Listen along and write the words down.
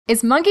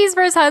It's Monkey's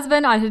First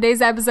Husband on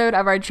today's episode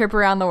of our trip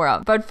around the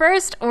world. But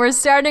first, we're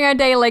starting our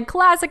day like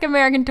classic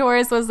American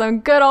tourists with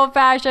some good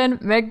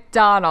old-fashioned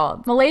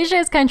McDonald's.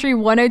 Malaysia Country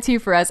 102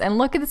 for us, and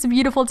look at this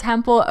beautiful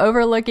temple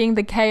overlooking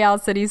the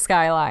KL city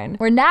skyline.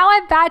 We're now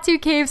at Batu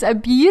Caves, a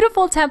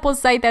beautiful temple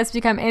site that's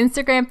become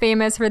Instagram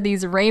famous for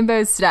these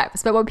rainbow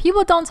steps. But what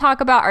people don't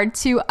talk about are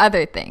two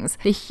other things: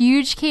 the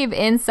huge cave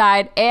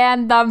inside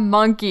and the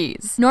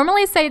monkeys.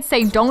 Normally sites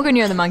say don't go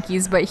near the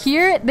monkeys, but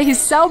here they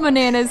sell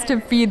bananas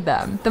to feed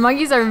them. The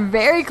monkeys are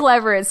very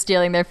clever at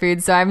stealing their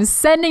food, so I'm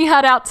sending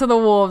Hud out to the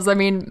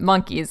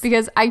monkeys,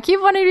 because I keep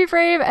wanting to be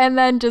brave and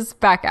then just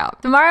back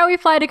out. Tomorrow we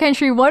fly to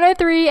Country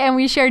 103 and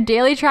we share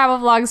daily travel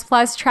vlogs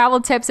plus travel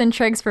tips and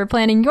tricks for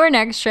planning your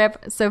next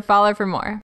trip, so follow for more.